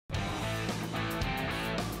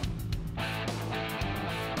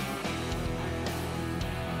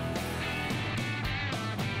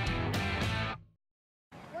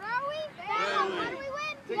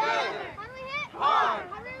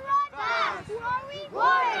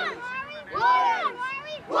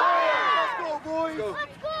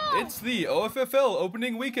It's the OFFL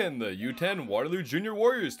opening weekend. The U10 Waterloo Junior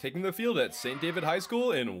Warriors taking the field at St. David High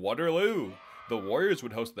School in Waterloo. The Warriors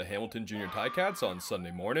would host the Hamilton Jr. Ticats on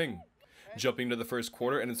Sunday morning. Jumping into the first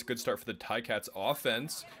quarter, and it's a good start for the Ticats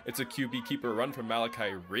offense. It's a QB keeper run from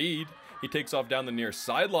Malachi Reed. He takes off down the near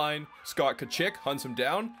sideline. Scott Kachik hunts him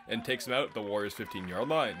down and takes him out at the Warriors' 15-yard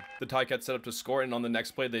line. The Ticats set up to score, and on the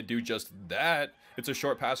next play they do just that. It's a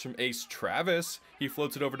short pass from Ace Travis. He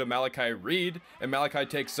floats it over to Malachi Reed, and Malachi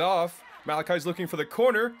takes off. Malachi's looking for the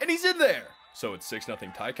corner, and he's in there! So it's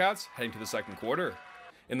 6-0 Ticats, heading to the second quarter.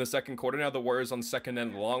 In the second quarter now, the Warriors on second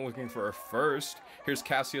and long looking for a first. Here's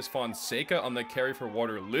Cassius Fonseca on the carry for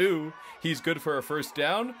Waterloo. He's good for a first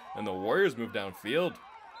down, and the Warriors move downfield.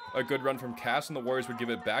 A good run from Cass, and the Warriors would give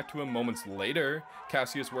it back to him moments later.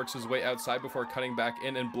 Cassius works his way outside before cutting back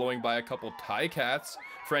in and blowing by a couple Ticats.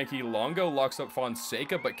 Frankie Longo locks up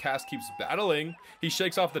Fonseca, but Cass keeps battling. He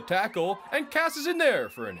shakes off the tackle, and Cass is in there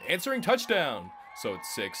for an answering touchdown. So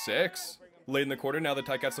it's 6-6. Late in the quarter, now the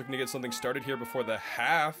Ticats looking to get something started here before the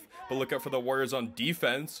half, but look out for the Warriors on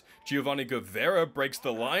defense. Giovanni Guevara breaks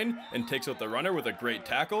the line and takes out the runner with a great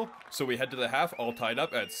tackle, so we head to the half all tied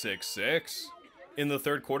up at 6-6. In the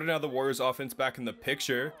third quarter, now the Warriors offense back in the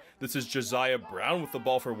picture. This is Josiah Brown with the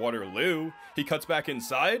ball for Waterloo. He cuts back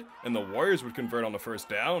inside, and the Warriors would convert on the first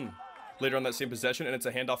down. Later on that same possession, and it's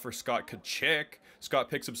a handoff for Scott Kachik. Scott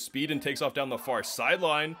picks up speed and takes off down the far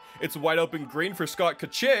sideline. It's wide open green for Scott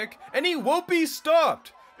Kachik, and he won't be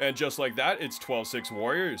stopped! And just like that, it's 12-6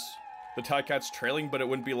 Warriors. The Ticats trailing, but it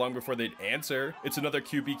wouldn't be long before they'd answer. It's another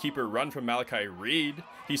QB keeper run from Malachi Reed.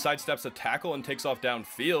 He sidesteps a tackle and takes off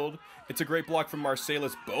downfield. It's a great block from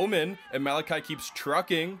Marcellus Bowman, and Malachi keeps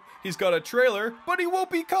trucking. He's got a trailer, but he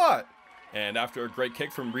won't be caught! And after a great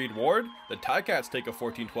kick from Reed Ward, the Ticats take a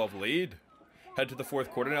 14-12 lead. Head to the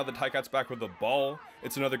fourth quarter now, the Ticats back with the ball.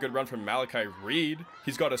 It's another good run from Malachi Reed.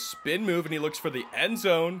 He's got a spin move and he looks for the end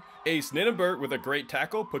zone. Ace Ninneber with a great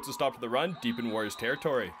tackle puts a stop to the run deep in Warriors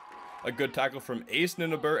territory. A good tackle from Ace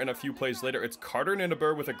Ninneber, and a few plays later it's Carter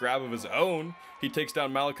Ninneber with a grab of his own. He takes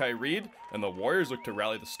down Malachi Reed, and the Warriors look to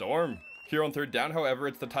rally the storm. Here on third down, however,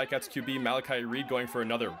 it's the Ticats QB Malachi Reed going for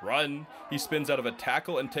another run. He spins out of a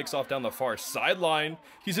tackle and takes off down the far sideline.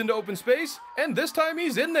 He's into open space, and this time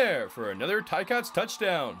he's in there for another Ticats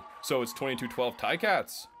touchdown. So it's 22-12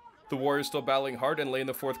 Ticats. The Warriors still battling hard, and late in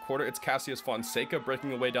the fourth quarter, it's Cassius Fonseca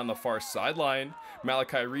breaking away down the far sideline.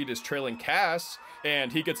 Malachi Reed is trailing Cass,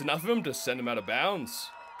 and he gets enough of him to send him out of bounds.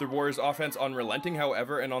 The Warriors offense unrelenting,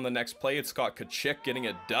 however, and on the next play, it's Scott Kachik getting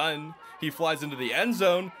it done. He flies into the end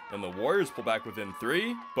zone, and the Warriors pull back within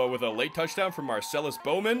 3, but with a late touchdown from Marcellus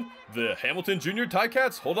Bowman, the Hamilton Jr.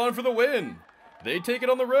 Ticats hold on for the win. They take it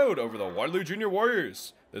on the road over the Waterloo Junior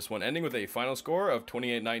Warriors, this one ending with a final score of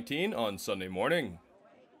 28-19 on Sunday morning.